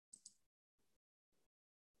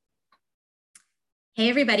Hey,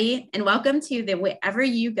 everybody, and welcome to the Wherever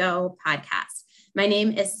You Go podcast. My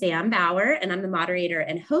name is Sam Bauer, and I'm the moderator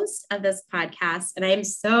and host of this podcast. And I am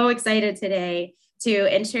so excited today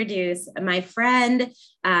to introduce my friend,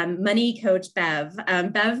 Money Coach Bev.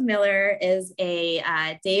 Bev Miller is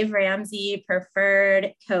a Dave Ramsey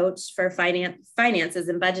preferred coach for finances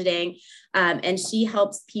and budgeting, and she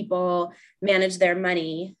helps people manage their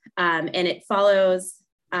money, and it follows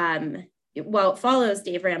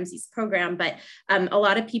Dave Ramsey's program, but a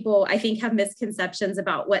lot of people, I think, have misconceptions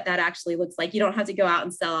about what that actually looks like. You don't have to go out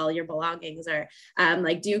and sell all your belongings or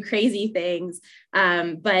do crazy things.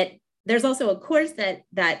 But there's also a course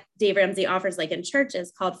that Dave Ramsey offers, like in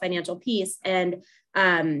churches, called Financial Peace. And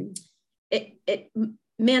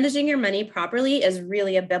managing your money properly is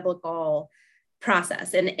really a biblical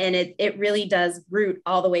process. And it really does root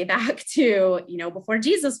all the way back to, before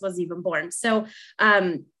Jesus was even born. So,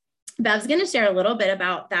 Bev's going to share a little bit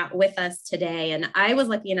about that with us today. And I was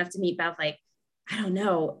lucky enough to meet Bev,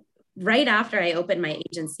 right after I opened my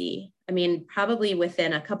agency. I mean, probably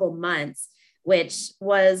within a couple months, which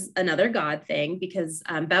was another God thing, because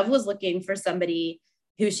Bev was looking for somebody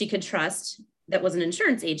who she could trust that was an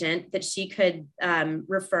insurance agent that she could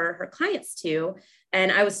refer her clients to.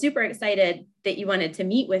 And I was super excited that you wanted to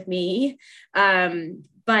meet with me.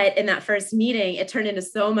 But in that first meeting, it turned into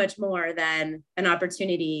so much more than an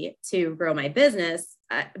opportunity to grow my business.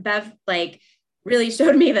 Bev really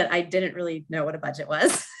showed me that I didn't really know what a budget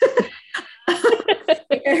was.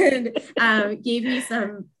 And gave me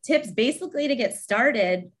some tips basically to get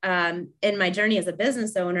started in my journey as a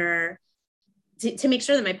business owner to make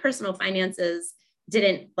sure that my personal finances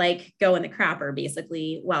didn't go in the crapper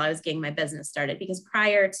basically while I was getting my business started. Because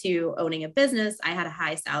prior to owning a business, I had a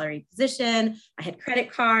high salary position. I had credit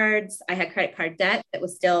cards. I had credit card debt that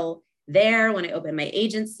was still there when I opened my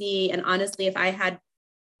agency. And honestly, if I had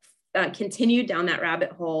continued down that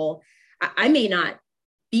rabbit hole, I may not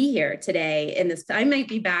be here today in this. I might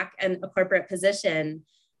be back in a corporate position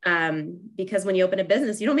because when you open a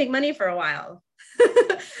business, you don't make money for a while.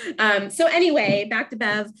 So anyway, back to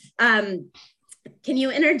Bev. Can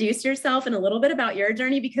you introduce yourself and a little bit about your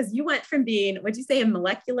journey? Because you went from being, what'd you say, a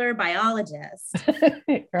molecular biologist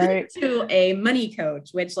right. to a money coach,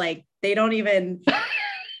 which they don't even.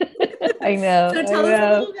 I know. So tell us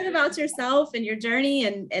a little bit about yourself and your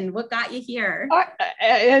journey and what got you here.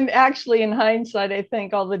 And actually, in hindsight, I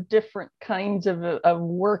think all the different kinds of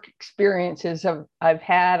work experiences I've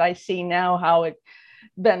had, I see now how it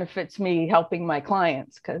benefits me helping my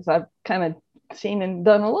clients, because I've kind of seen and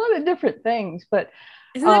done a lot of different things. But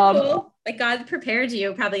isn't that cool? God prepared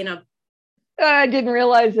you, probably. I didn't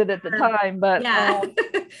realize it at the time, but yeah.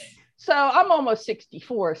 So I'm almost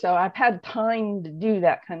 64, so I've had time to do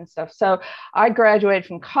that kind of stuff. So I graduated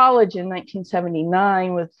from college in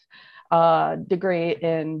 1979 with a degree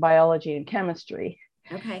in biology and chemistry.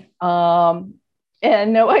 Okay.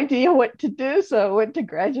 And no idea what to do, so I went to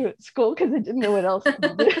graduate school because I didn't know what else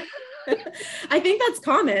to do. I think that's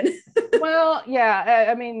common. Well, yeah.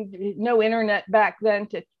 I mean, no internet back then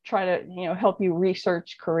to try to, help you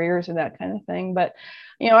research careers and that kind of thing. But,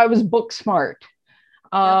 I was book smart.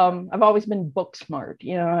 I've always been book smart.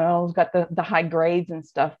 I always got the high grades and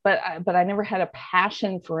stuff. But I never had a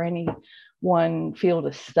passion for any one field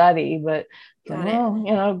of study. But go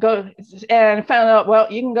and found out.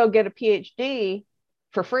 Well, you can go get a PhD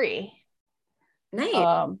for free.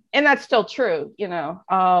 Nice. And that's still true.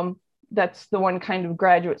 That's the one kind of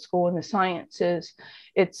graduate school in the sciences.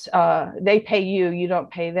 It's they pay you, you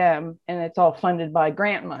don't pay them, and it's all funded by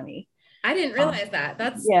grant money. I didn't realize that.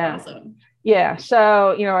 That's awesome. Yeah.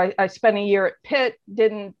 So, I spent a year at Pitt,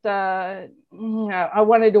 I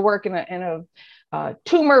wanted to work in a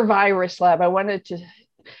tumor virus lab. I wanted to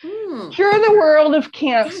cure the world of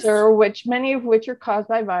cancer, many of which are caused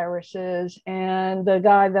by viruses. And the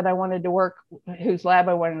guy that I wanted to work, whose lab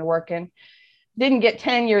I wanted to work in, didn't get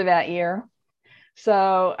tenure that year.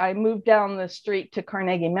 So I moved down the street to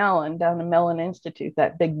Carnegie Mellon, down to Mellon Institute,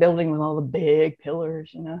 that big building with all the big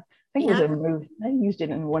pillars, I think it was a movie. I used it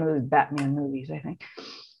in one of those Batman movies, I think.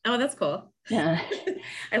 Oh, that's cool. Yeah.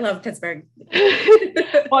 I love Pittsburgh.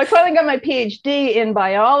 Well, I finally got my PhD in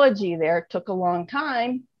biology there. It took a long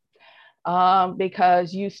time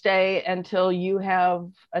because you stay until you have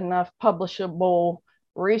enough publishable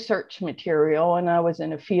research material. And I was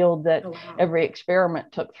in a field that every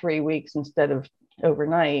experiment took 3 weeks instead of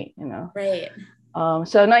overnight, Right.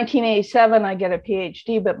 So 1987, I get a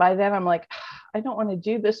PhD, but by then I'm like, I don't want to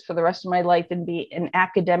do this for the rest of my life and be in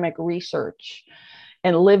academic research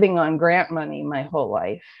and living on grant money my whole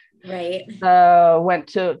life. Right. So went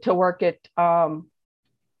to work at,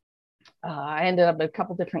 I ended up at a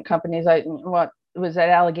couple different companies. was at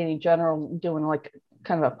Allegheny General doing like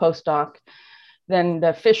kind of a postdoc, then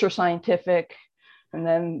the Fisher Scientific, and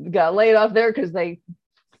then got laid off there because they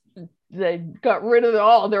got rid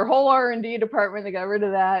of their whole R&D department. They got rid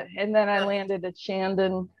of that. And then I landed at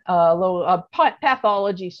Shandon, a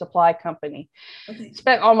pathology supply company. Okay.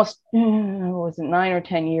 Spent almost, was it 9 or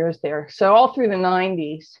 10 years there. So all through the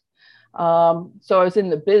 90s. So I was in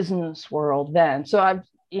the business world then. So I've,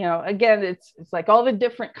 again, it's like all the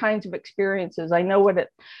different kinds of experiences. I know what it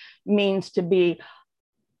means to be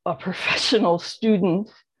a professional student.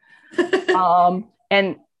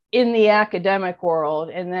 And in the academic world,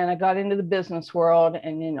 and then I got into the business world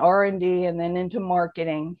and in R&D, and then into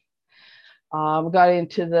marketing. Got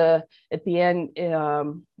into at the end,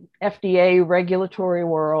 FDA regulatory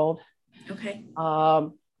world. Okay.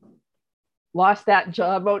 Lost that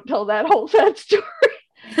job. Won't tell that whole sad story.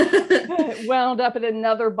 Wound up at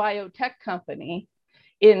another biotech company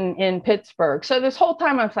in Pittsburgh. So this whole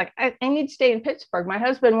time I was like, I need to stay in Pittsburgh. My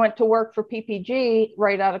husband went to work for PPG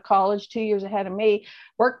right out of college, 2 years ahead of me,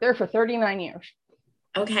 worked there for 39 years.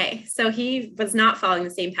 Okay. So he was not following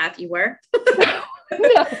the same path you were.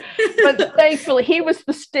 No, but thankfully he was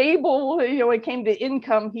the stable, when it came to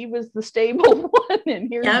income, he was the stable one. And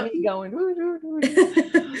here's me going,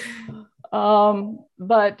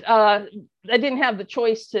 but I didn't have the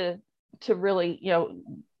choice to really,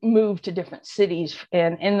 move to different cities.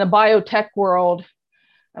 And in the biotech world,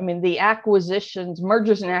 I mean, the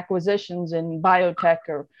mergers and acquisitions in biotech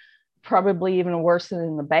are probably even worse than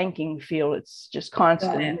in the banking field. It's just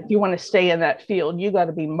constant. If you want to stay in that field, you got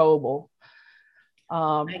to be mobile.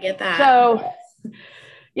 I get that.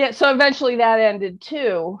 So eventually that ended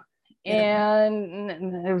too. And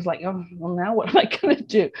it was like, oh, well, now what am I going to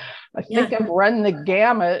do? I think I've run the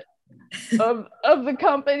gamut of the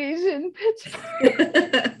companies in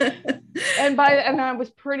Pittsburgh. and I was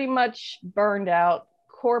pretty much burned out.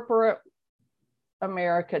 Corporate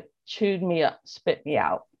America chewed me up, spit me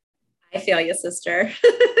out. I feel you, sister.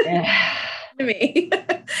 To me.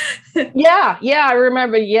 Yeah, I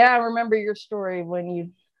remember your story when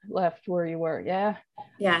you left where you were. Yeah.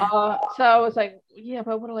 So I was like,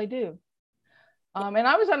 but what do I do? And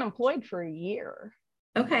I was unemployed for a year.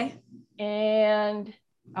 Okay. And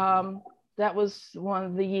that was one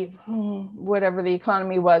of the, whatever the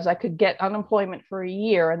economy was, I could get unemployment for a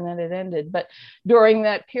year and then it ended. But during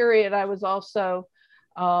that period, I was also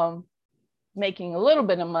making a little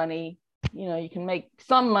bit of money. You can make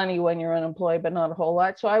some money when you're unemployed, but not a whole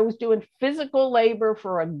lot. So I was doing physical labor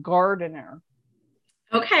for a gardener.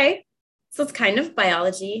 Okay. So it's kind of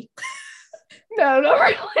biology. No, not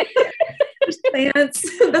really.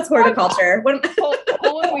 Plants. That's horticulture.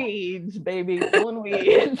 Pulling weeds, baby. Pulling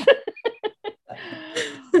weeds.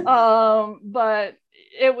 But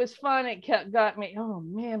it was fun. It got me. Oh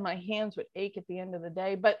man, my hands would ache at the end of the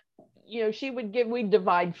day. But we'd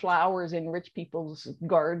divide flowers in rich people's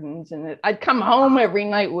gardens, and I'd come home every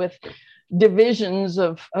night with divisions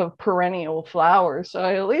of perennial flowers. So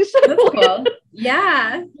at least that's cool.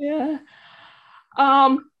 Yeah.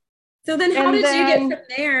 So then how did you get from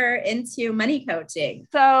there into money coaching?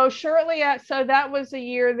 So so that was a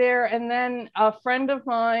year there. And then a friend of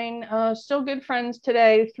mine, still good friends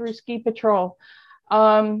today through Ski Patrol,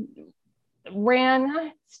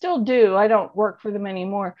 still do, I don't work for them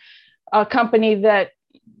anymore, a company that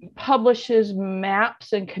publishes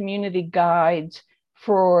maps and community guides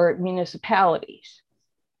for municipalities.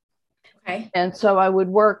 Okay. And so I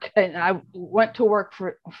went to work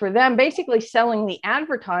for them, basically selling the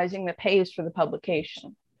advertising that pays for the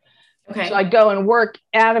publication. Okay. So I'd go and work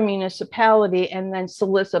at a municipality and then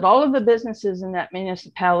solicit all of the businesses in that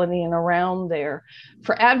municipality and around there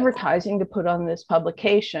for advertising to put on this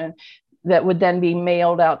publication that would then be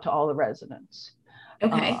mailed out to all the residents.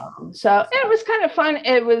 Okay. So it was kind of fun.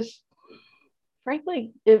 It was,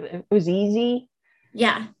 frankly, it was easy.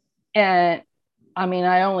 Yeah. And I mean,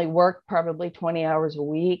 I only worked probably 20 hours a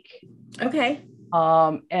week. Okay.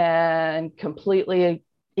 And completely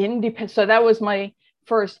independent. So that was my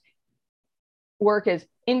first work as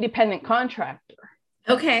independent contractor.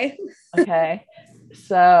 Okay.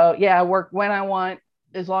 So I work when I want,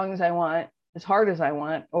 as long as I want, as hard as I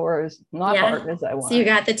want, or as not hard as I want. So you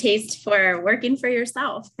got the taste for working for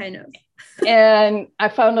yourself, kind of. And I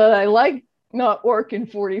found out I like not working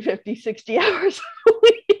 40, 50, 60 hours a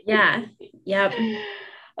week. Yeah. Yep.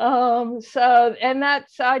 I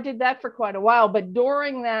did that for quite a while, but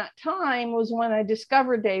during that time was when I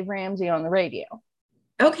discovered Dave Ramsey on the radio.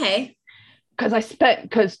 Okay.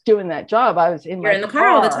 Because doing that job, I was in the car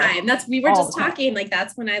all the time. We were just talking, like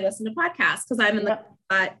that's when I listen to podcasts, because I'm in the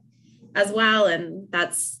car as well. And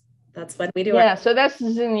that's That's when we do Yeah. So that's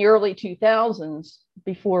in the early 2000s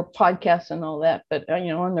before podcasts and all that. But,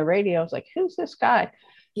 on the radio, I was like, who's this guy?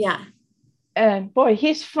 Yeah. And boy,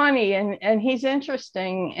 he's funny and he's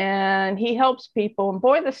interesting and he helps people. And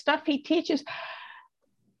boy, the stuff he teaches,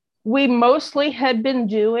 we mostly had been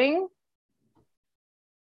doing.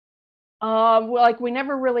 Like we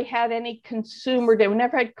never really had any consumer debt. We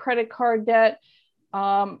never had credit card debt.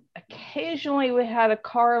 Occasionally we had a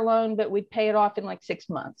car loan, but we'd pay it off in like 6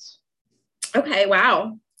 months. Okay.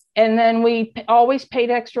 Wow. And then we always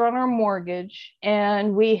paid extra on our mortgage.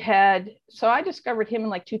 And so I discovered him in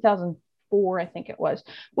like 2004, I think it was.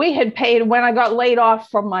 We had paid, when I got laid off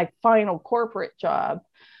from my final corporate job,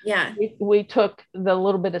 yeah, we took the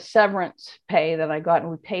little bit of severance pay that I got and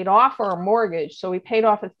we paid off our mortgage. So we paid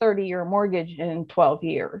off a 30-year mortgage in 12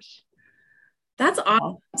 years. That's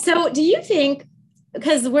awesome. So do you think,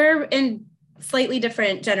 because we're in slightly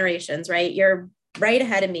different generations, right? You're right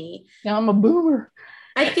ahead of me. Yeah, I'm a boomer.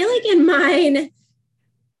 I feel like in mine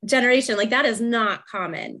generation, like that is not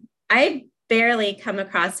common. I barely come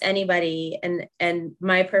across anybody in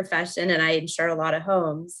my profession, and I insure a lot of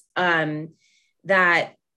homes,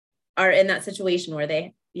 that are in that situation where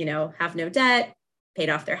they, have no debt, paid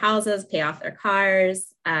off their houses, pay off their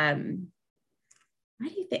cars. Why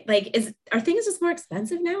do you think, like, are things just more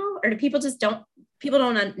expensive now, or do people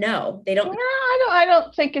don't know? They don't. No, I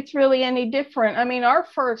don't think it's really any different. I mean, our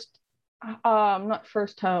not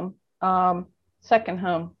first home, second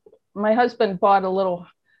home, my husband bought a little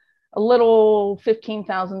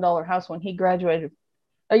 $15,000 house when he graduated,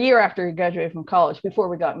 a year after he graduated from college, before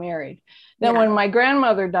we got married. Then when my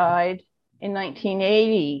grandmother died in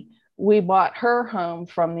 1980, we bought her home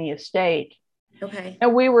from the estate. Okay.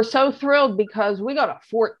 And we were so thrilled because we got a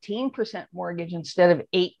 14% mortgage instead of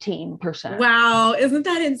 18%. Wow. Isn't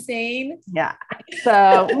that insane? Yeah.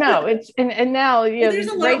 So no, and now, there's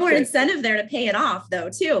a lot more incentive there to pay it off though,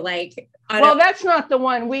 too. Like, well, that's not the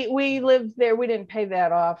one. We lived there. We didn't pay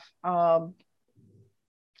that off. I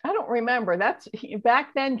don't remember. That's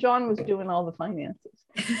back then. John was doing all the finances.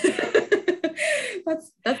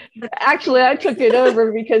 that's actually, I took it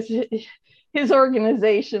over because his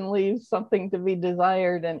organization leaves something to be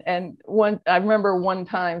desired. And I remember one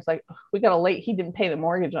time it's like, we got he didn't pay the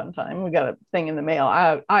mortgage on time. We got a thing in the mail.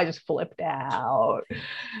 I just flipped out.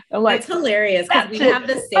 I'm like, it's hilarious because we have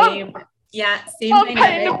the same, same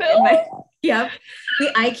dynamic. Yep.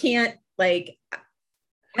 I can't, like,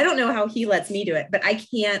 I don't know how he lets me do it, but I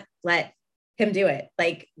can't let him do it.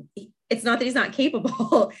 Like, it's not that he's not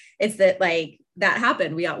capable. It's that, like, that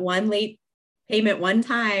happened. We got one late payment one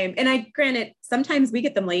time. And granted, sometimes we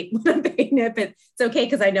get them late when I'm paying it, but it's okay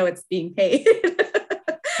because I know it's being paid.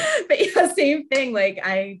 But same thing. Like,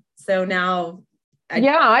 I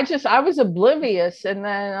was oblivious, and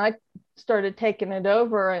then I started taking it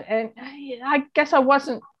over, and I guess I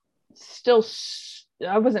wasn't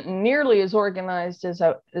nearly as organized as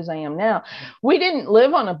I am now. We didn't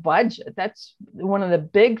live on a budget. That's one of the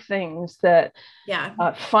big things that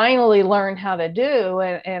finally learned how to do.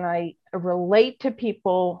 And I relate to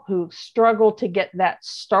people who struggle to get that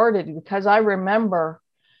started, because I remember,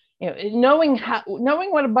 knowing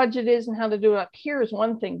what a budget is and how to do it up here is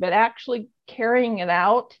one thing, but actually carrying it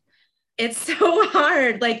out. It's so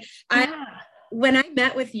hard. Like, when I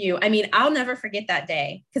met with you, I mean, I'll never forget that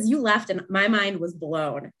day because you left and my mind was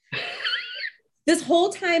blown. This whole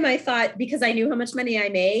time I thought, because I knew how much money I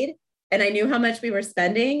made and I knew how much we were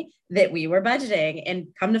spending, that we were budgeting, and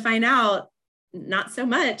come to find out, not so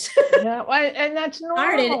much. Yeah, and that's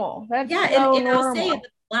normal. And I'll say the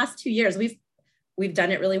last 2 years, we've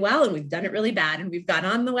done it really well and we've done it really bad, and we've got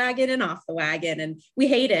on the wagon and off the wagon, and we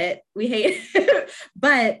hate it.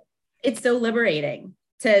 But it's so liberating.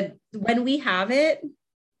 When we have it,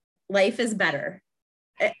 life is better.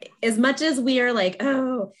 As much as we are like,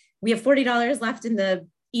 oh, we have $40 left in the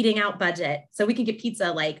eating out budget, so we can get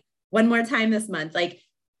pizza like one more time this month. Like,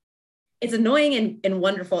 it's annoying and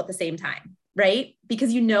wonderful at the same time, right?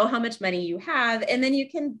 Because you know how much money you have, and then you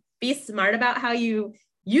can be smart about how you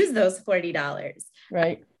use those $40.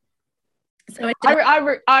 Right. So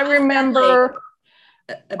I remember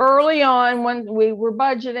early on when we were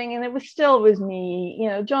budgeting, and it was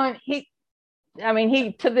me, John, he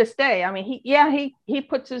to this day, he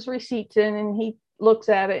puts his receipts in and he looks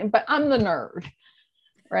at it, but I'm the nerd,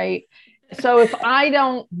 right? So if I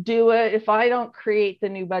don't do it, if I don't create the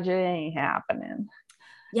new budget, it ain't happening.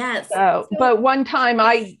 Yes. But one time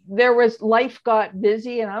life got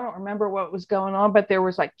busy, and I don't remember what was going on, but there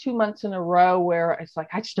was like 2 months in a row where it's like,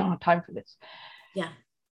 I just don't have time for this. Yeah.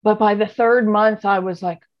 But by the third month, I was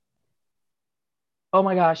like, oh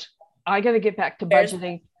my gosh, I got to get back to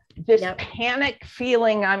budgeting. this panic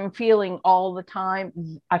feeling I'm feeling all the time,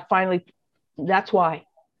 that's why,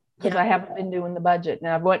 because I haven't been doing the budget. And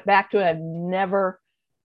I've went back to it. I've never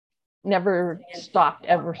stopped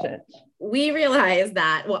ever since. We realized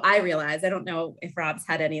that, well, I realized, I don't know if Rob's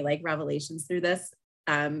had any like revelations through this.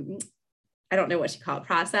 I don't know what you call it,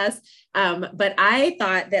 process. But I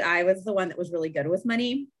thought that I was the one that was really good with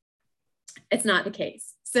money. It's not the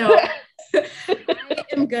case. So I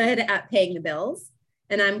am good at paying the bills,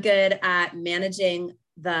 and I'm good at managing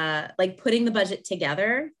putting the budget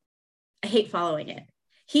together. I hate following it.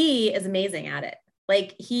 He is amazing at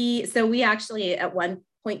it. So we actually, at one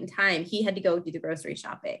point in time, he had to go do the grocery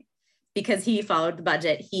shopping because he followed the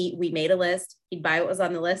budget. We made a list. He'd buy what was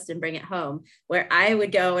on the list and bring it home, where I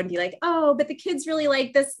would go and be like, oh, but the kids really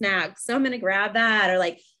like this snack, so I'm going to grab that. Or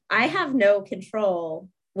like, I have no control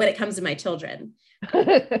when it comes to my children.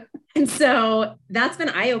 And so that's been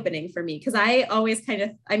eye-opening for me, because I always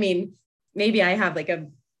maybe I have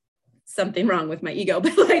something wrong with my ego,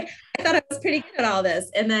 but I thought I was pretty good at all this.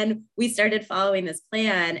 And then we started following this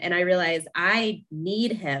plan, and I realized I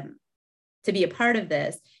need him to be a part of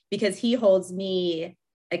this, because he holds me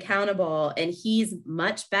accountable, and he's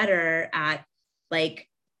much better at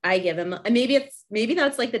I give him, maybe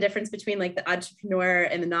that's the difference between the entrepreneur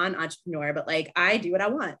and the non-entrepreneur, but I do what I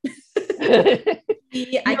want.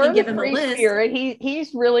 I can give him a list. Spirit.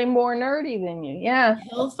 He's really more nerdy than you. Yeah.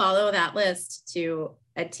 He'll follow that list to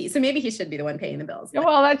a T. So maybe he should be the one paying the bills.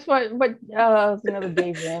 Well, that's what another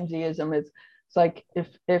Dave Ramseyism is. It's like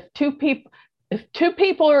if two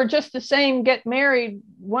people are just the same, get married,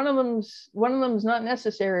 one of them's not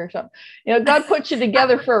necessary or something. God puts you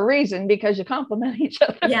together for a reason, because you complement each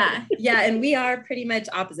other. Yeah. And we are pretty much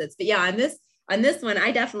opposites. But yeah, on this one,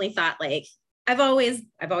 I definitely thought I've always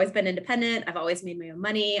been independent. I've always made my own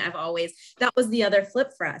money. That was the other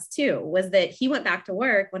flip for us too, was that he went back to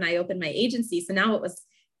work when I opened my agency. So now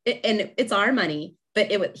it's our money,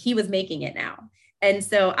 but he was making it now. And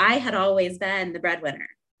so I had always been the breadwinner.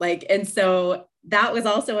 And so that was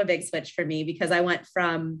also a big switch for me, because I went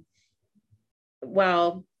from,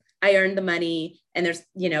 well, I earned the money, and there's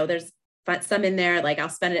some in there, I'll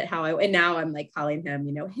spend it and now I'm calling him,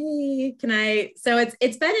 hey, can I? So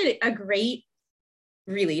it's been a great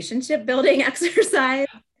relationship building exercise.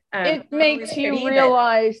 It makes you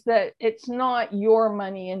realize that it's not your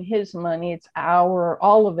money and his money. It's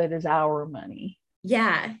all of it is our money.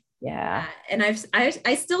 Yeah. And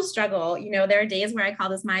I still struggle. There are days where I call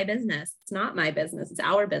this my business. It's not my business. It's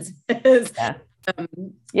our business.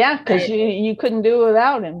 Yeah. Because you couldn't do it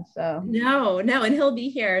without him. So no. And he'll be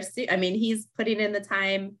here soon. He's putting in the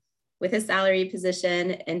time with his salary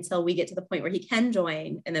position until we get to the point where he can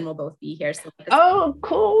join, and then we'll both be here. So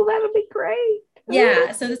cool. That'll be great.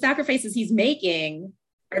 Yeah. So the sacrifices he's making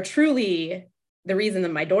are truly the reason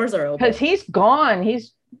that my doors are open. Because he's gone.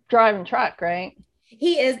 He's driving truck, right?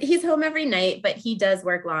 He's home every night, but he does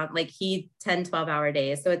work long, 10-12 hour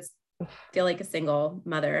days. So I feel like a single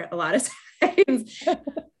mother a lot of times.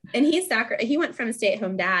 And he went from a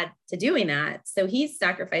stay-at-home dad to doing that. So he's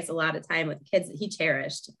sacrificed a lot of time with the kids that he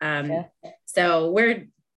cherished. So we're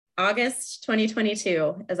August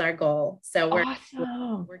 2022 is our goal. So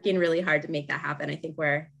we're working really hard to make that happen. I think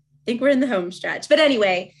we're in the home stretch, but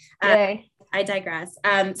anyway, I digress.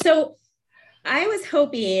 So I was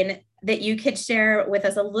hoping that you could share with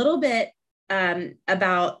us a little bit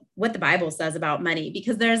about what the Bible says about money,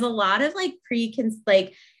 because there's a lot of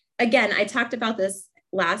again, I talked about this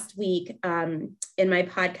last week in my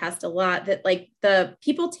podcast a lot, that the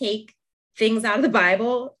people take things out of the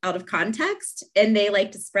Bible out of context, and they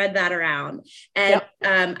like to spread that around. And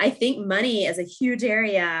I think money is a huge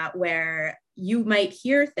area where you might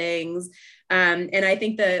hear things. And I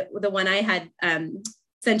think the one I had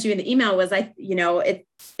sent you in the email was,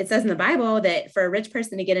 it says in the Bible that for a rich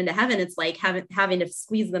person to get into heaven, it's like having to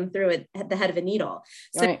squeeze them through at the head of a needle.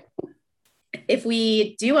 So if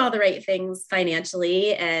we do all the right things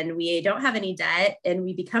financially, and we don't have any debt, and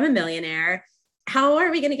we become a millionaire, how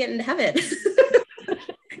are we going to get into heaven?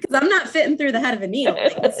 Because I'm not fitting through the head of a needle.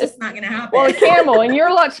 It's just not going to happen. Well, a camel, and you're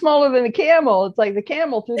a lot smaller than a camel. It's like the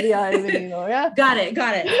camel through the eye of the needle. Yeah. Got it.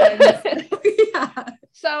 Yeah.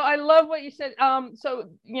 So I love what you said. So,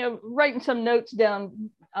 writing some notes down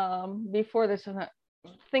before this,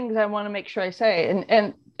 things I want to make sure I say.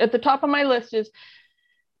 And at the top of my list is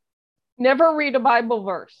never read a Bible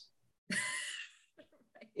verse.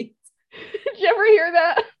 Did you ever hear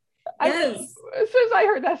that? Yes. As soon as I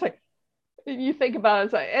heard that, it's like, you think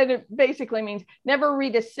about it, and it basically means never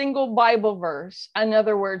read a single Bible verse. In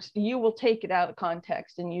other words, you will take it out of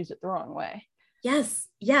context and use it the wrong way. Yes.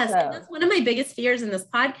 And that's one of my biggest fears in this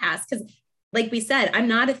podcast, because like we said, I'm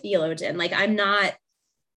not a theologian. Like I'm not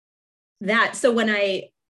that. So when I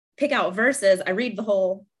pick out verses, I read the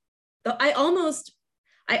whole, I almost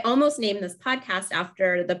named this podcast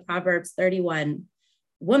after the Proverbs 31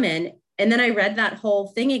 woman. And then I read that whole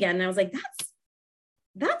thing again. And I was like,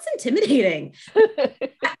 that's intimidating.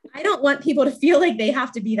 I don't want people to feel like they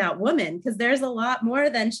have to be that woman, because there's a lot more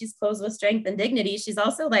than she's clothed with strength and dignity. She's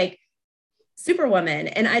also like superwoman.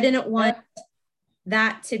 And I didn't want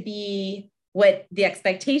that to be what the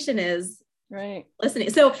expectation is. Right. Listening.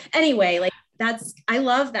 So anyway, like I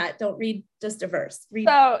love that. Don't read just a verse.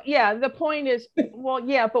 So yeah, the point is, well,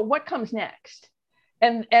 yeah, but what comes next?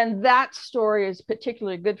 And that story is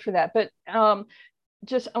particularly good for that. But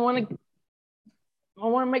just I want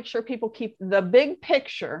to make sure people keep the big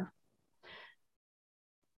picture.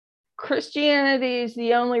 Christianity is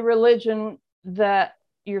the only religion that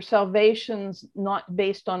your salvation's not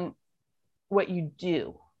based on what you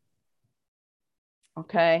do.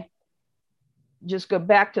 Okay. Just go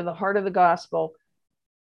back to the heart of the gospel.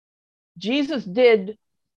 Jesus did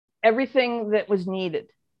everything that was needed.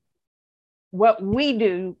 What we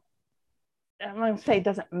do, I'm going to say it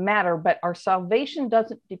doesn't matter, but our salvation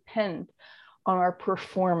doesn't depend on our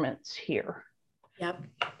performance here. Yep.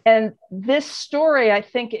 And this story, I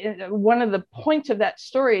think one of the points of that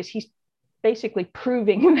story is he's basically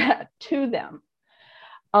proving that to them.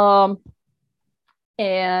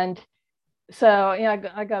 And so, yeah,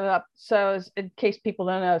 I got it up. So in case people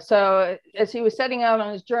don't know. So as he was setting out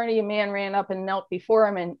on his journey, a man ran up and knelt before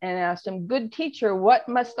him and asked him, "Good teacher, what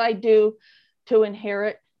must I do to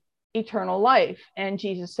inherit eternal life?" And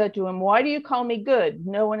Jesus said to him, "Why do you call me good?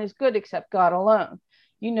 No one is good except God alone.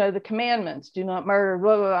 You know the commandments. Do not murder."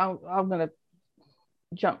 Blah, blah, blah. I'm going to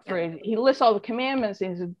jump through. He lists all the commandments.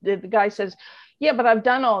 And the guy says, "Yeah, but I've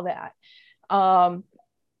done all that."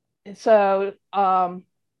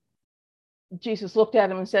 Jesus looked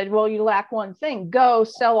at him and said, "Well, you lack one thing. Go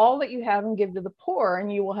sell all that you have and give to the poor,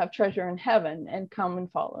 and you will have treasure in heaven, and come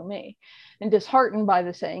and follow me." And disheartened by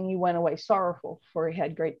the saying, he went away sorrowful, for he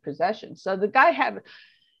had great possessions. So the guy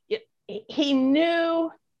he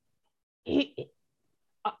knew he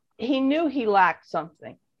knew he lacked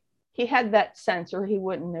something. He had that sense, or he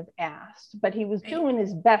wouldn't have asked, but he was doing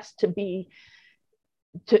his best to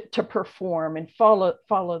perform and follow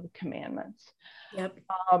the commandments. Yep.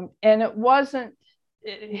 And it wasn't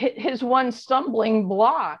his one stumbling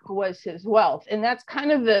block was his wealth. And that's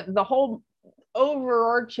kind of the whole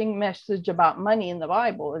overarching message about money in the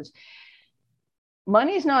Bible is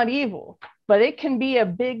money's not evil, but it can be a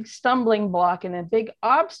big stumbling block and a big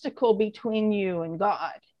obstacle between you and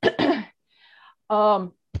God.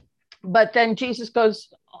 But then Jesus goes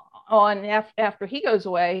on after he goes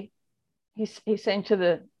away. He's saying to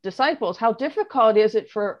the disciples, "How difficult is it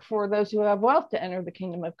for those who have wealth to enter the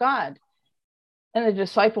kingdom of God?" And the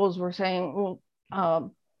disciples were saying,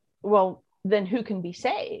 well, then who can be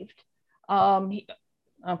saved? I'm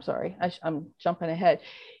sorry, I'm jumping ahead.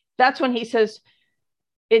 That's when he says,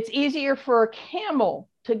 "It's easier for a camel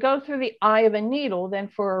to go through the eye of a needle than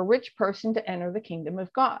for a rich person to enter the kingdom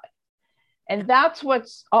of God." And that's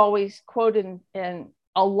what's always quoted in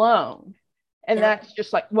alone. And that's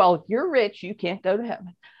just like, well, if you're rich, you can't go to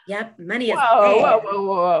heaven. Yep. Money is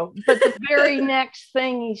whoa. But the very next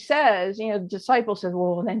thing he says, the disciple says,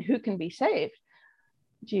 "Well, then who can be saved?"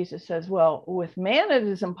 Jesus says, "Well, with man it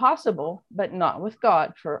is impossible, but not with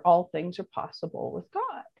God, for all things are possible with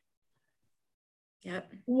God."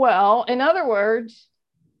 Yep. Well, in other words,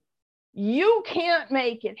 you can't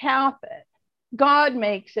make it happen. God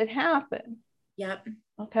makes it happen. Yep.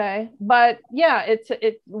 Okay. But yeah, it's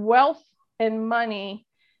wealth and money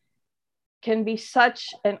can be such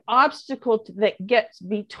an obstacle that gets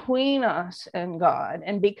between us and God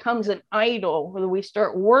and becomes an idol where we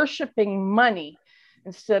start worshiping money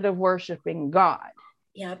instead of worshiping God.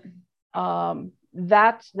 Yep.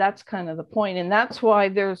 That's kind of the point. And that's why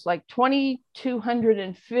there's like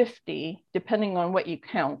 2,250, depending on what you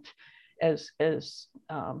count as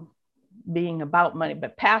being about money,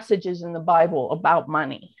 but passages in the Bible about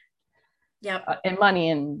money. Yep. And money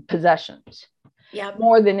and possessions. Yep.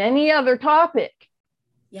 More than any other topic.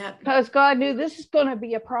 Yep. Because God knew this is going to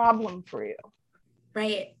be a problem for you.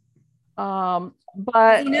 Right.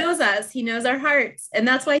 But he knows us. He knows our hearts. And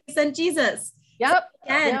that's why he sent Jesus. Yep. So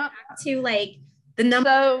again, yep. Back to like the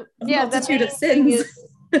multitude of sins.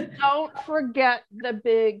 Don't forget the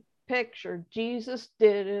big picture. Jesus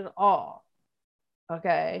did it all.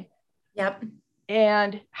 Okay. Yep.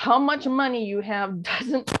 And how much money you have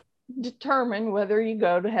doesn't determine whether you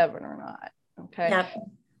go to heaven or not. Okay. Yep.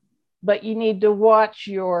 But you need to watch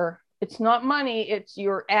it's not money, it's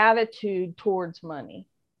your attitude towards money.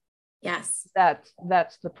 Yes.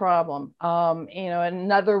 That's the problem.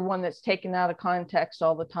 Another one that's taken out of context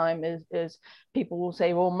all the time is people will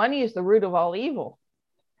say, well, money is the root of all evil.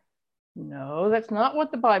 No, that's not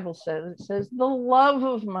what the Bible says. It says the love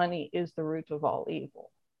of money is the root of all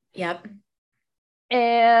evil. Yep.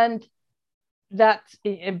 And that's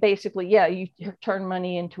basically, yeah, you turn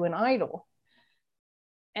money into an idol.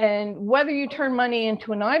 And whether you turn money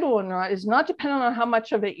into an idol or not is not dependent on how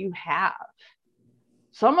much of it you have.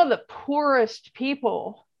 Some of the poorest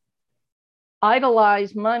people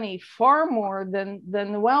idolize money far more than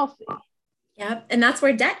the wealthy. Yep. And that's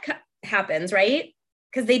where debt happens, right?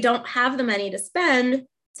 Because they don't have the money to spend,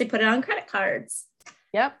 so they put it on credit cards.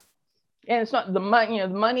 Yep. And it's not the money, the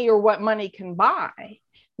money or what money can buy,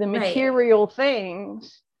 the material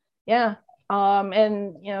things. Yeah.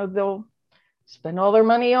 And they'll spend all their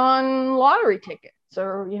money on lottery tickets,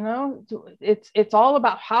 or it's all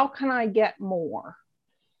about how can I get more.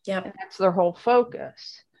 Yep. And that's their whole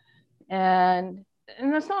focus. And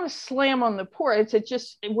that's not a slam on the poor. It's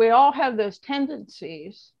just we all have those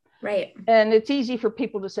tendencies. Right. And it's easy for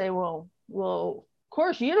people to say, well, of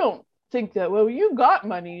course you don't think that. Well, you got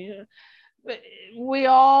money. But we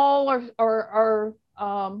all are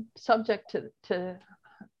subject to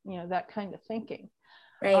that kind of thinking.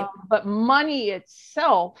 Right. But money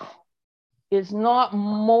itself is not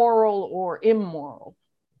moral or immoral.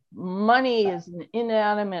 Money is an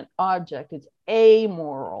inanimate object. It's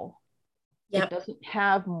amoral. Yep. It doesn't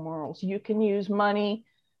have morals. You can use money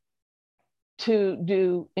to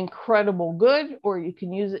do incredible good, or you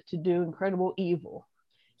can use it to do incredible evil.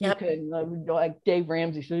 Yep. You can, like Dave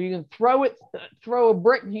Ramsey, so you can throw a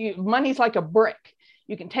brick. Money's like a brick.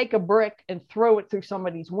 You can take a brick and throw it through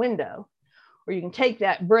somebody's window, or you can take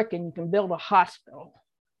that brick and you can build a hospital.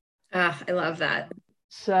 I love that.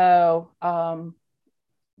 So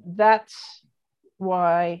that's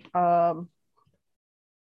why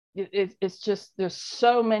it's just, there's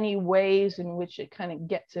so many ways in which it kind of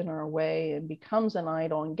gets in our way and becomes an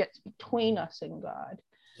idol and gets between us and God.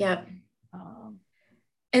 Yep.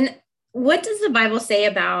 And what does the Bible say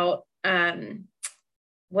about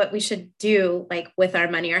what we should do, like with our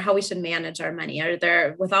money, or how we should manage our money? Are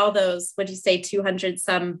there, with all those, would you say 200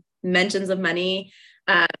 some mentions of money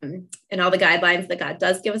and all the guidelines that God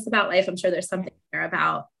does give us about life? I'm sure there's something there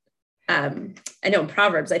about, I know in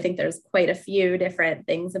Proverbs, I think there's quite a few different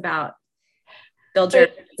things about build your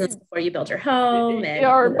business before you build your home. And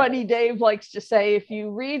our buddy Dave likes to say, if you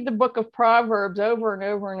read the book of Proverbs over and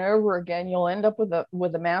over and over again, you'll end up with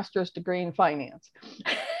a master's degree in finance.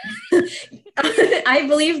 I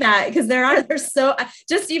believe that, because there's so,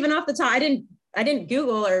 just even off the top, I didn't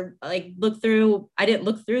Google or like look through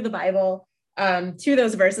the Bible to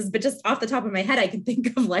those verses, but just off the top of my head, I can think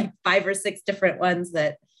of like 5 or 6 different ones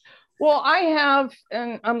that. Well, I have,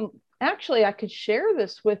 and actually, I could share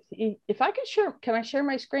this with you. If I could share, can I share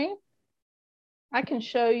my screen? I can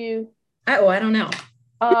show you. Oh, I don't know.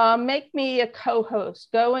 Make me a co-host.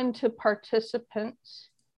 Go into participants.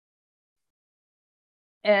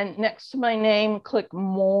 And next to my name, click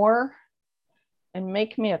more and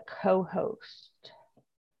make me a co-host.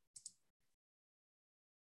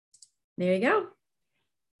 There you go.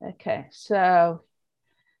 Okay, so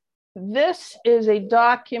this is a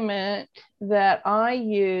document that I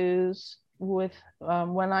use with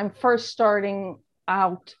when I'm first starting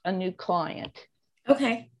out a new client.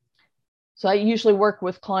 Okay. So I usually work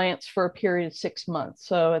with clients for a period of 6 months.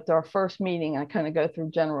 So at our first meeting, I kind of go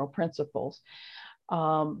through general principles,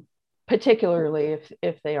 particularly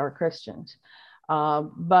if they are Christians.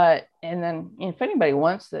 And then if anybody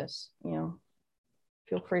wants this, feel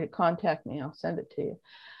free to contact me. I'll send it to you.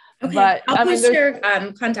 Okay, but I'll post your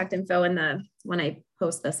contact info when I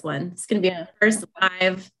post this one. It's going to be first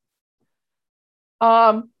live.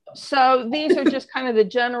 So these are just kind of the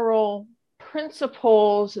general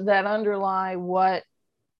principles that underlie what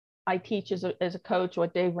I teach as a coach,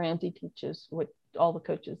 what Dave Ramsey teaches, what all the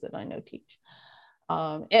coaches that I know teach.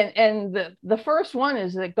 And the first one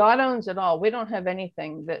is that God owns it all. We don't have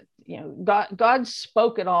anything that, God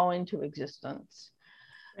spoke it all into existence.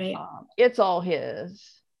 Right. It's all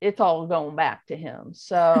his. It's all going back to him.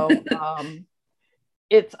 So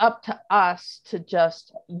it's up to us to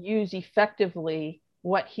just use effectively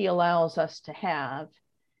what he allows us to have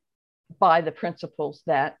by the principles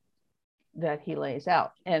that he lays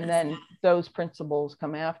out. And then those principles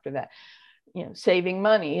come after that. Saving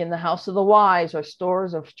money. In the house of the wise are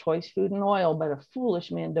stores of choice food and oil, but a foolish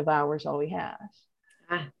man devours all he has.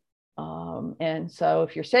 And so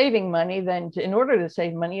if you're saving money, then in order to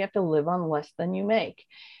save money, you have to live on less than you make.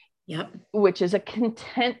 Yep. Which is a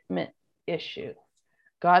contentment issue.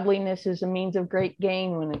 Godliness is a means of great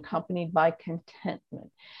gain when accompanied by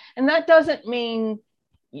contentment. And that doesn't mean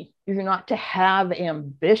you're not to have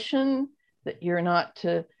ambition, that you're not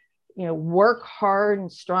to, work hard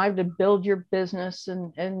and strive to build your business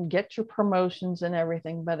and get your promotions and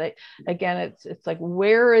everything. But again, it's like,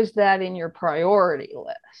 where is that in your priority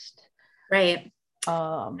list? Right.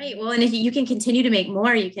 Right. Well, and if you can continue to make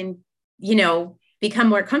more, you can, become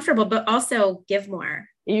more comfortable, but also give more.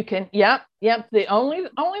 You can. Yep. Only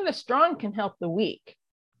the strong can help the weak.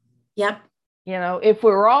 Yep. If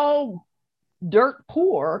we're all dirt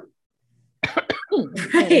poor,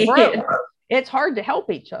 right. broke, it's hard to help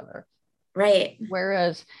each other. Right.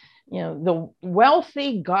 Whereas, the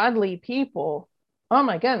wealthy, godly people, oh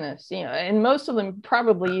my goodness, and most of them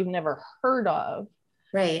probably you've never heard of.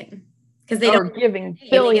 Right. Because they are giving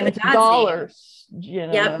billions of dollars.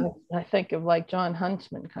 Yep. I think of like John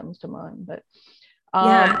Huntsman comes to mind, but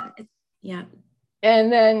yeah.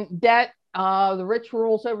 And then debt, the rich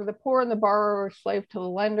rules over the poor and the borrower is slave to the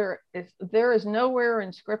lender. There is nowhere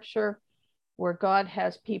in scripture where God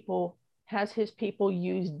has his people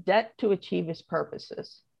use debt to achieve his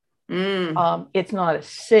purposes. It's not a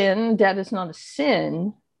sin. Debt is not a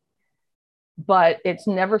sin, but it's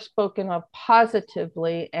never spoken of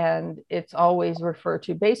positively, and it's always referred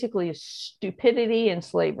to basically as stupidity and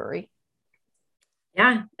slavery.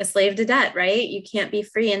 Yeah, a slave to debt, right? You can't be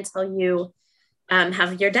free until you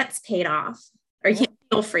have your debts paid off, or you can't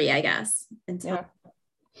feel free, I guess.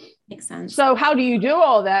 Makes sense. So how do you do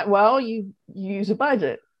all that? Well, you use a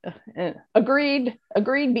budget. Agreed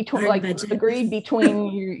between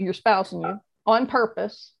your spouse and you on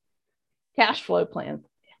purpose. Cash flow plan.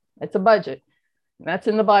 It's a budget. That's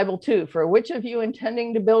in the Bible too. For which of you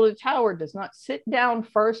intending to build a tower does not sit down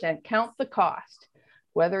first and count the cost,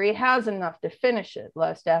 whether he has enough to finish it,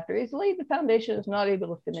 lest after he's laid the foundation is not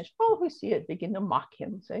able to finish, all who see it begin to mock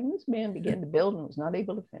him, saying, this man began to build and was not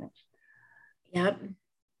able to finish. Yep.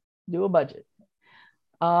 Do a budget.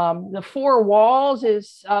 The 4 walls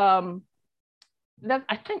is, I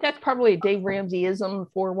think that's probably a Dave Ramsey-ism,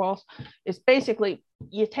 4 walls. It's basically,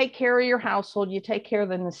 you take care of your household, you take care of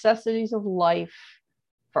the necessities of life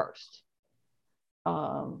first.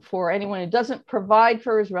 For anyone who doesn't provide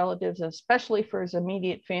for his relatives, especially for his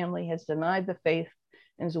immediate family, has denied the faith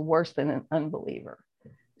and is worse than an unbeliever.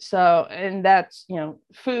 So, and that's,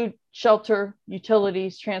 food, shelter,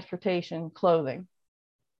 utilities, transportation, clothing.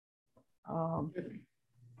 And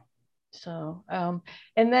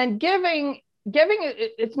then giving,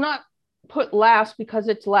 it's not put last because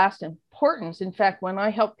it's last importance. In fact, when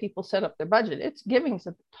I help people set up their budget, it's giving's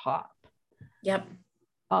at the top. Yep.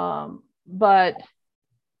 But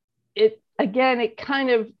it kind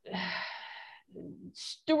of,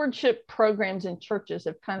 stewardship programs in churches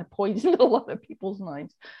have kind of poisoned a lot of people's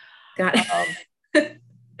minds. Got it.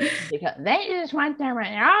 Because they just want their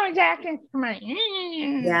money. Always asking for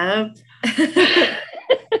money. Yep.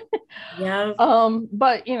 Yeah.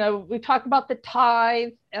 But we talk about the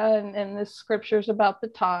tithe, and the scriptures about the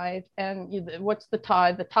tithe. And what's the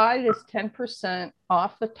tithe? The tithe is 10%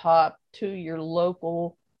 off the top to your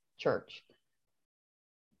local church.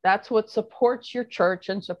 That's what supports your church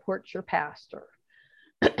and supports your pastor.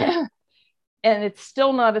 And it's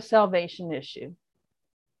still not a salvation issue.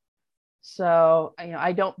 So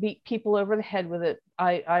I don't beat people over the head with it.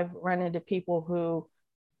 I've run into people who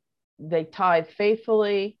they tithe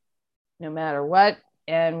faithfully no matter what,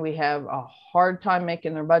 and we have a hard time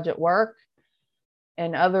making their budget work.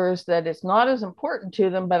 And others that it's not as important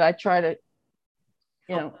to them, but I try to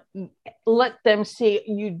let them see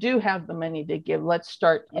you do have the money to give. Let's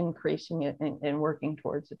start increasing it and working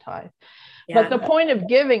towards the tithe. Yeah. But the point of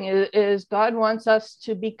giving is God wants us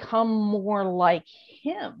to become more like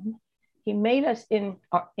him. He made us in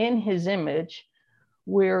his image.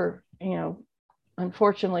 We're,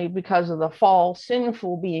 unfortunately, because of the fall,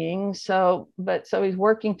 sinful beings. So he's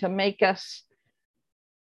working to make us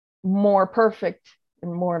more perfect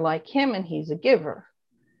and more like him, and he's a giver.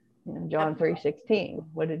 John 3:16.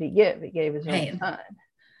 What did he give? He gave his own son.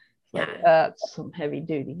 That's some heavy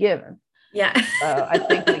duty giving. Yeah. I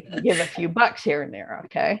think we can give a few bucks here and there.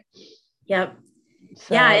 Okay. Yep.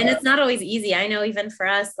 So, yeah. And it's not always easy. I know even for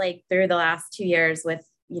us, like through the last 2 years with,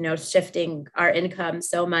 shifting our income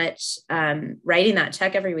so much, writing that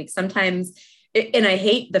check every week, sometimes, and I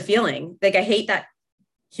hate the feeling, like I hate that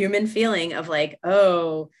human feeling of like,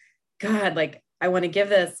 oh God, like I want to give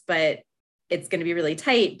this, but it's going to be really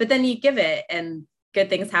tight. But then you give it and good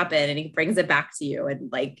things happen and he brings it back to you. And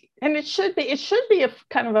it should be a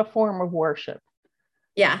kind of a form of worship.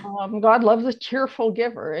 Yeah. God loves a cheerful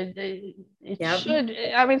giver. It Yep. should,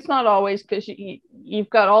 I mean, it's not always, because you've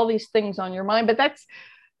got all these things on your mind, but that's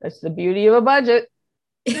the beauty of a budget.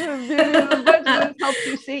 The beauty of the budget is it helps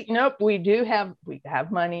you see, nope, we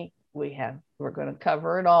have money. We're going to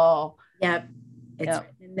cover it all. Yep. It's right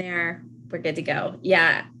in there. We're good to go.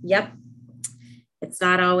 Yeah. Yep. It's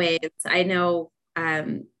not always, I know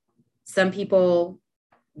some people,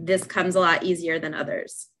 this comes a lot easier than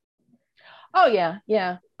others. Oh yeah.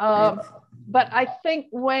 Yeah. But I think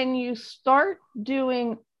when you start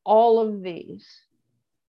doing all of these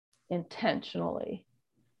intentionally,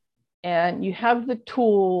 and you have the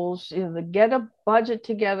tools, get a budget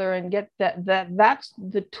together and get that's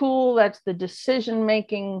the tool, that's the decision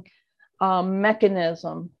making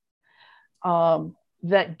mechanism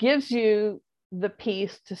that gives you the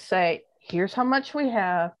piece to say, here's how much we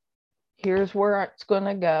have, here's where it's going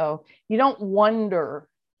to go. You don't wonder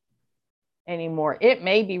anymore. It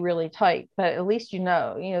may be really tight, but at least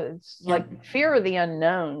it's like fear of the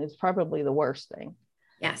unknown is probably the worst thing.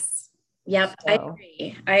 Yes. Yep. So.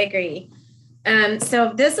 I agree.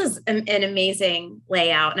 So this is an amazing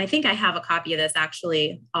layout. And I think I have a copy of this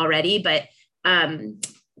actually already, but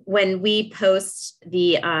when we post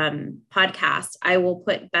the podcast, I will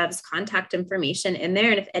put Bev's contact information in there.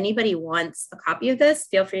 And if anybody wants a copy of this,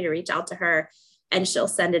 feel free to reach out to her and she'll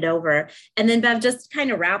send it over. And then Bev, just to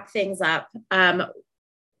kind of wrap things up.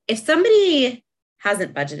 If somebody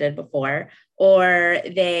hasn't budgeted before, or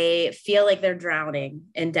they feel like they're drowning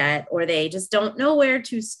in debt, or they just don't know where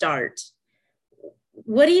to start,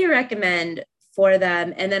 what do you recommend for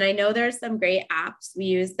them? And then I know there's some great apps. We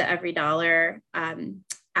use the Every Dollar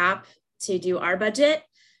app to do our budget.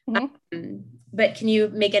 Mm-hmm. But can you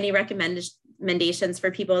make any recommendations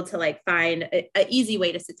for people to like find an easy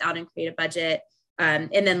way to sit down and create a budget?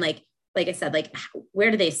 And then like I said, like,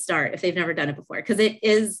 where do they start if they've never done it before? Because it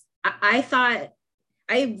is,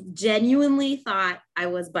 I genuinely thought I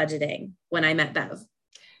was budgeting when I met Bev.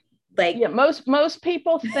 Like, yeah, most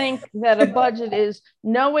people think that a budget is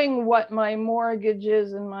knowing what my mortgage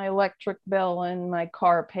is and my electric bill and my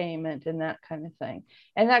car payment and that kind of thing.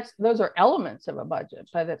 And those are elements of a budget,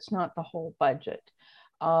 but it's not the whole budget.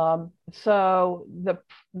 So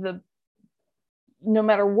the no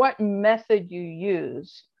matter what method you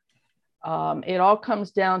use, it all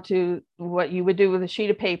comes down to what you would do with a sheet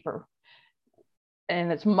of paper.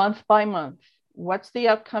 And it's month by month. What's the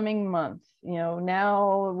upcoming month?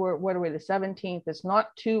 Now what are we, the 17th? It's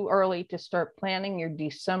not too early to start planning your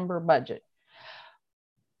December budget.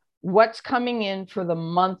 What's coming in for the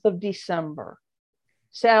month of December?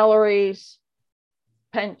 Salaries,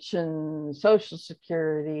 pensions, Social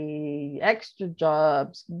Security, extra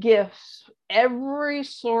jobs, gifts, every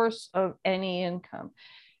source of any income.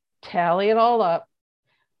 Tally it all up,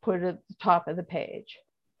 put it at the top of the page.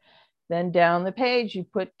 Then down the page, you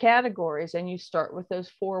put categories and you start with those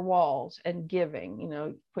 4 walls and giving,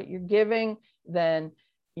 put your giving, then,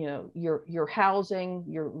 your housing,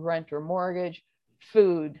 your rent or mortgage,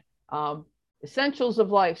 food, essentials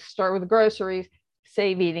of life, start with groceries,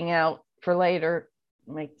 save eating out for later,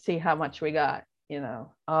 see how much we got,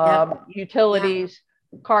 utilities,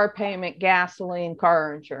 car payment, gasoline,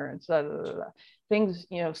 car insurance, things,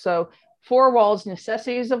 so 4 walls,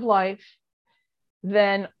 necessities of life.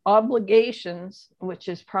 Then obligations, which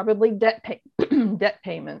is probably debt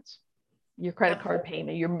payments, your credit card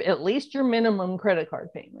payment, at least your minimum credit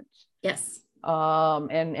card payments. Yes.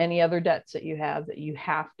 And any other debts that you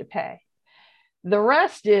have to pay. The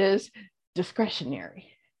rest is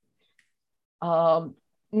discretionary.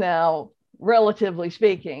 Now, relatively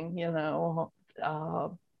speaking,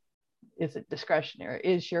 is it discretionary?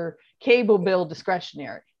 Is your cable bill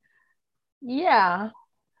discretionary? Yeah.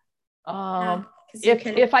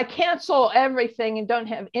 If I cancel everything and don't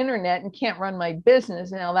have internet and can't run my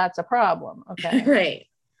business, now that's a problem. Okay. Right.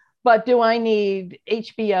 But do I need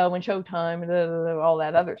HBO and Showtime and all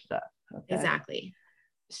that other stuff? Okay? Exactly.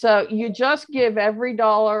 So you just give every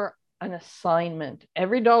dollar an assignment,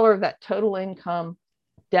 every dollar of that total income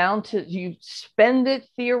down to, you spend it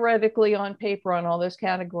theoretically on paper on all those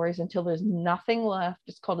categories until there's nothing left.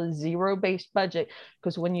 It's called a zero-based budget,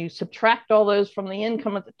 because when you subtract all those from the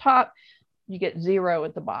income at the top, you get 0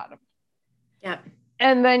 at the bottom. Yep.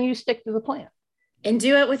 And then you stick to the plan. And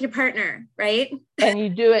do it with your partner, right? And you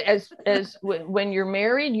do it as when you're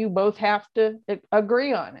married, you both have to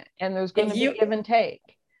agree on it. And there's going to be give and take.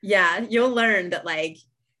 Yeah. You'll learn that like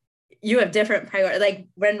you have different priorities. Like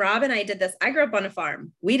when Rob and I did this, I grew up on a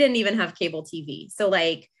farm. We didn't even have cable TV. So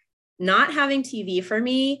like not having TV for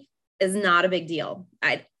me is not a big deal.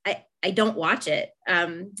 I don't watch it.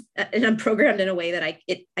 And I'm programmed in a way that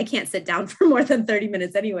I can't sit down for more than 30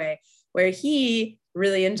 minutes anyway, where he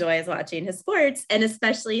really enjoys watching his sports. And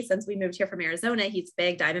especially since we moved here from Arizona, he's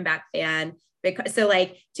big Diamondback fan. So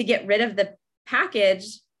like to get rid of the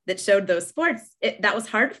package that showed those sports, that was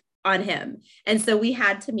hard on him. And so we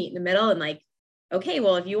had to meet in the middle and like, okay,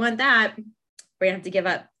 well, if you want that, we're gonna have to give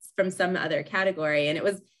up from some other category. And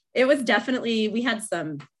it was definitely, we had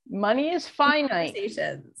some money is finite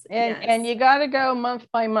and you got to go month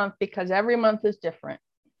by month because every month is different.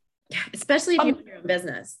 Especially if you have your own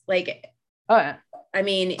business. Like, I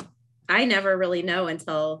mean, I never really know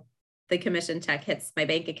until the commission check hits my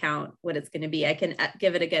bank account what it's going to be. I can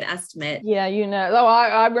give it a good estimate. Yeah,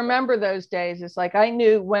 I remember those days. It's like I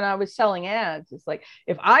knew when I was selling ads, it's like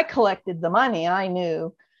if I collected the money, I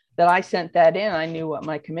knew that I sent that in, I knew what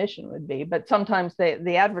my commission would be. But sometimes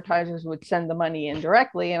the advertisers would send the money in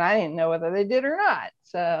directly and I didn't know whether they did or not.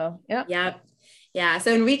 So, yeah.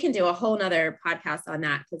 So, and we can do a whole nother podcast on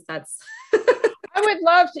that because that's I would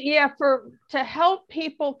love to, to help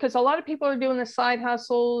people, because a lot of people are doing the side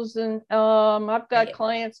hustles, and I've got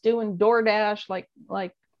clients doing DoorDash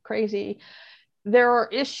like crazy. There are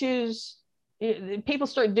issues. People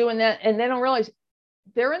start doing that, and they don't realize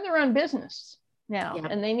they're in their own business now,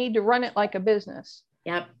 and they need to run it like a business.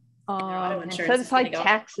 Yep. Set aside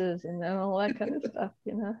taxes and all that kind of stuff.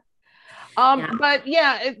 But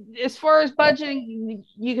as far as budgeting,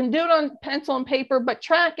 you can do it on pencil and paper, but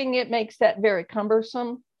tracking it makes that very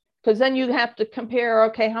cumbersome because then you have to compare,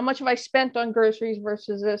 okay, how much have I spent on groceries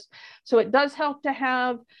versus this? So it does help to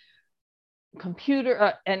have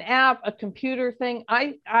an app, a computer thing.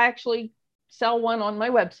 I actually sell one on my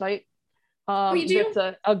website. You do? It's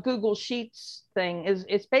a Google Sheets thing.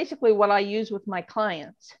 It's basically what I use with my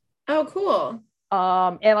clients. Oh, cool.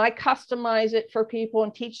 And I customize it for people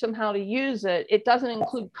and teach them how to use it. It doesn't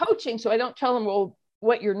include coaching. So I don't tell them, well,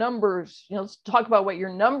 what your numbers, let's talk about what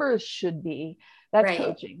your numbers should be. That's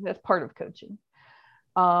coaching. That's part of coaching.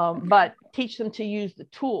 But teach them to use the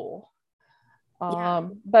tool.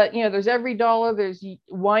 But there's every dollar, there's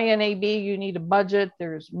YNAB, you need a budget,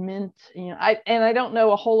 there's Mint, I don't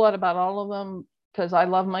know a whole lot about all of them because I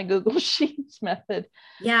love my Google Sheets method.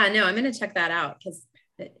 Yeah, no, I'm going to check that out because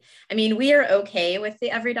we are okay with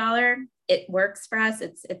the every dollar. It works for us.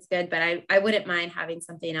 It's good, but I wouldn't mind having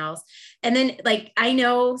something else. And then I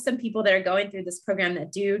know some people that are going through this program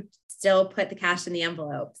that do still put the cash in the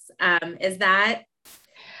envelopes. Is that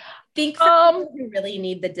think for people who really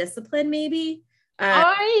need the discipline maybe?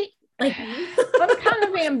 I'm kind of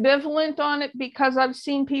ambivalent on it because I've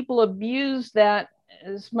seen people abuse that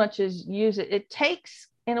as much as use it. It takes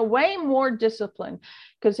in a way more discipline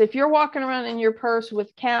because if you're walking around in your purse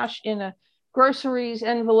with cash in a groceries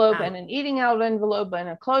envelope and an eating out envelope and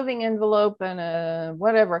a clothing envelope and a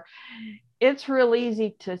whatever, it's real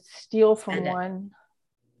easy to steal from one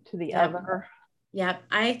to the other. Yep,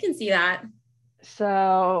 I can see that.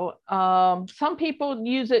 So some people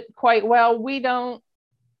use it quite well.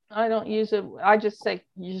 I don't use it. I just say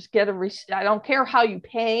you just get a receipt. I don't care how you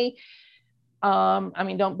pay.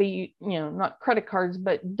 Don't be, not credit cards,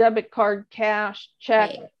 but debit card, cash,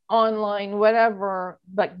 check, online, whatever,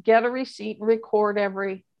 but get a receipt and record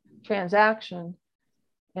every transaction.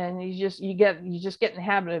 And you just get in the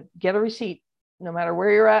habit of get a receipt, no matter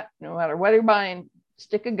where you're at, no matter what you're buying,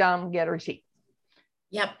 stick a gum, get a receipt.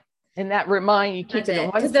 Yep. And that you keep it in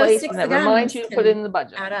one place and that reminds you to put it in the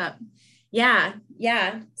budget. Add up. Yeah.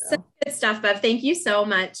 So good stuff, Bev. Thank you so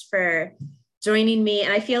much for joining me.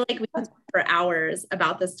 And I feel like we could talk for hours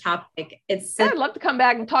about this topic. I'd love to come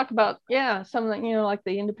back and talk about, something, like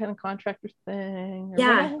the independent contractor thing.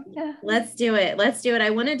 Let's do it. I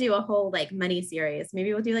want to do a whole money series.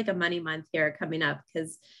 Maybe we'll do a money month here coming up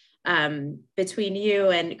because between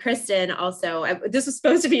you and Kristen also, this was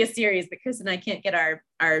supposed to be a series, but Kristen and I can't get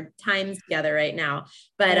our times together right now.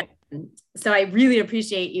 But so I really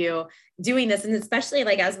appreciate you doing this. And especially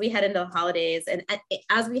as we head into the holidays and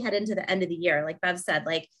as we head into the end of the year, like Bev said,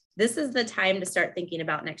 this is the time to start thinking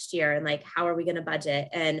about next year and how are we going to budget?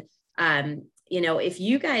 And, if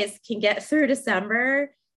you guys can get through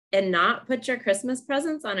December and not put your Christmas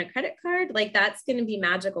presents on a credit card, that's going to be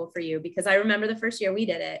magical for you. Because I remember the first year we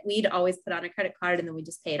did it, we'd always put on a credit card and then we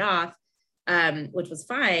just paid off, which was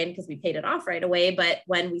fine because we paid it off right away. But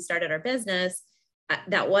when we started our business,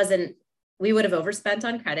 we would have overspent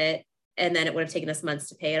on credit and then it would have taken us months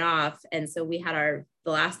to pay it off. And so we had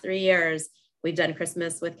the last 3 years, we've done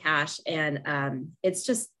Christmas with cash and it's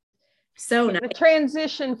just so nice. The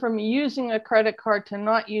transition from using a credit card to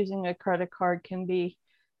not using a credit card can be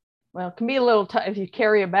a little tough. If you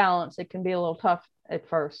carry a balance, it can be a little tough at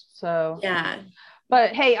first. So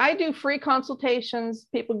But hey, I do free consultations.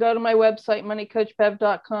 People go to my website,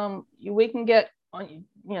 moneycoachbev.com. We can get on,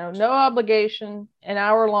 no obligation, an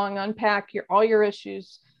hour long, unpack all your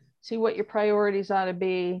issues, see what your priorities ought to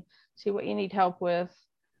be, see what you need help with.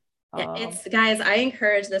 Yeah, guys, I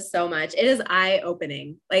encourage this so much. It is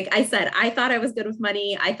eye-opening. Like I said, I thought I was good with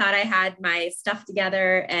money. I thought I had my stuff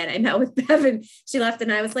together, and I met with Bev and she left,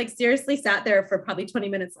 and I was like, seriously sat there for probably 20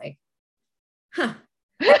 minutes. Like, I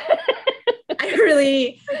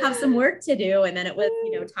really have some work to do. And then it was,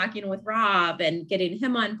 talking with Rob and getting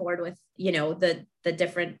him on board with, the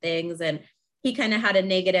different things. And he kind of had a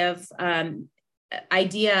negative,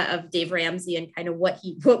 idea of Dave Ramsey and kind of what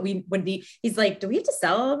we would be. He's like, do we have to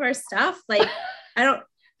sell all of our stuff? Like, I don't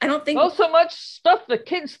think so much stuff the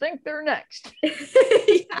kids think they're next.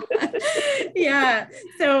 yeah.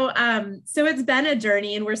 So it's been a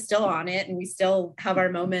journey, and we're still on it, and we still have our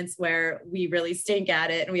moments where we really stink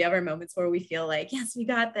at it. And we have our moments where we feel like, yes, we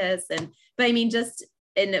got this. But I mean, just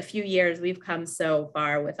in a few years, we've come so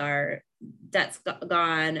far with our debts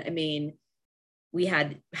gone. I mean, we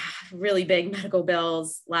had really big medical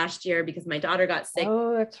bills last year because my daughter got sick.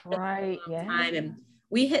 Oh, that's right. Yeah. And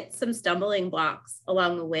we hit some stumbling blocks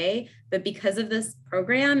along the way, but because of this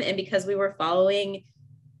program and because we were following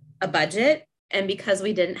a budget and because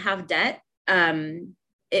we didn't have debt, we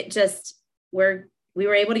were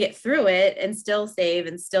able to get through it and still save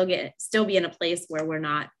and still be in a place where we're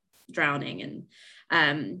not drowning,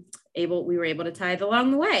 and we were able to tithe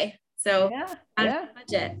along the way. So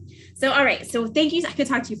budget. So, all right. So thank you. I could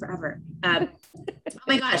talk to you forever. Oh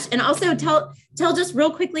my gosh. And also tell just real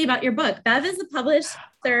quickly about your book. Bev is the publisher.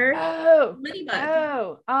 Money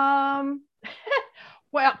book.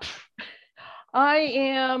 Well,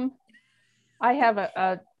 I have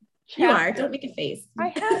a chapter. You are. Don't make a face. I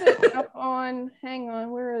had it up on, hang on,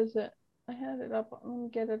 where is it? I had it up. Let me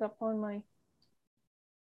get it up on my,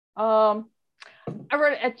 I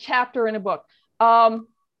wrote a chapter in a book.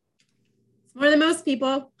 More than most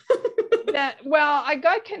people. I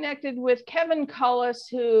got connected with Kevin Cullis,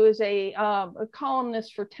 who is a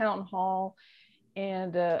columnist for Town Hall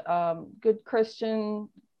and a good Christian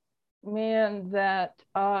man that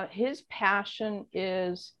his passion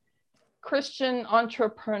is Christian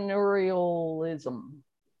entrepreneurialism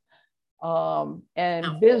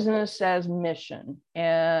and business as mission,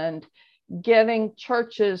 and getting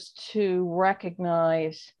churches to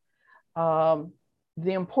recognize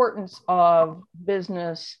the importance of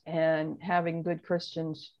business and having good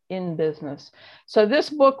Christians in business. So this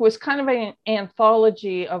book was kind of an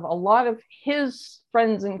anthology of a lot of his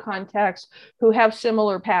friends and contacts who have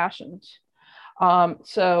similar passions.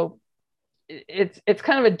 So it's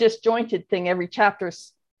kind of a disjointed thing. Every chapter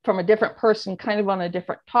is from a different person, kind of on a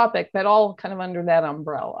different topic, but all kind of under that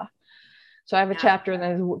umbrella. So I have a chapter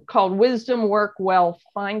that is called Wisdom, Work, Wealth,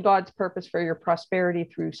 Find God's Purpose for Your Prosperity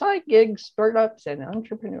Through Side Gigs, Startups, and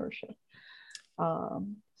Entrepreneurship.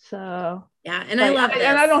 And I love this.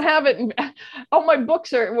 And I don't have it. All my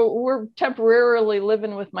books we're temporarily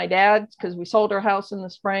living with my dad because we sold our house in the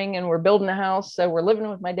spring and we're building a house. So we're living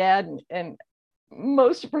with my dad, and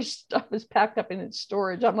most of our stuff is packed up in its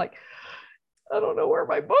storage. I'm like, I don't know where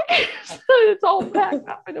my book is. It's all packed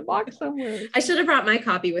up in a box somewhere. I should have brought my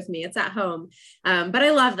copy with me. It's at home. But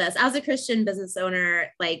I love this. As a Christian business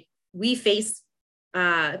owner, like we face,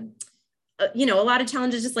 a lot of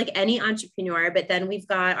challenges, just like any entrepreneur, but then we've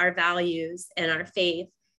got our values and our faith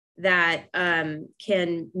that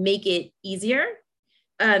can make it easier,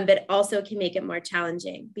 but also can make it more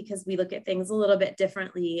challenging because we look at things a little bit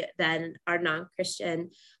differently than our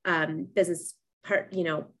non-Christian business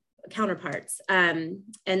counterparts. And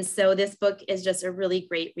so this book is just a really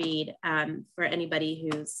great read for anybody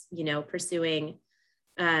who's, pursuing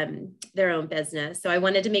their own business. So I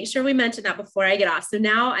wanted to make sure we mentioned that before I get off. So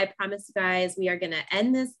now I promise you guys, we are going to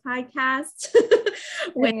end this podcast.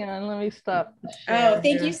 Hang on, let me stop.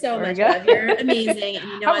 Thank you so much, Bev. You're amazing.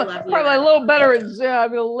 And I love you. Probably a little better at Zoom. I'm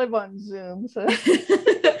going to live on Zoom. So.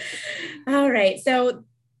 All right. So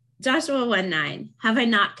Joshua 1:9, have I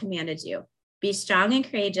not commanded you? Be strong and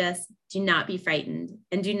courageous. Do not be frightened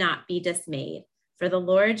and do not be dismayed, for the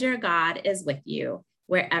Lord your God is with you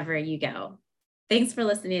wherever you go. Thanks for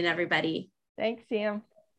listening, everybody. Thanks, Sam.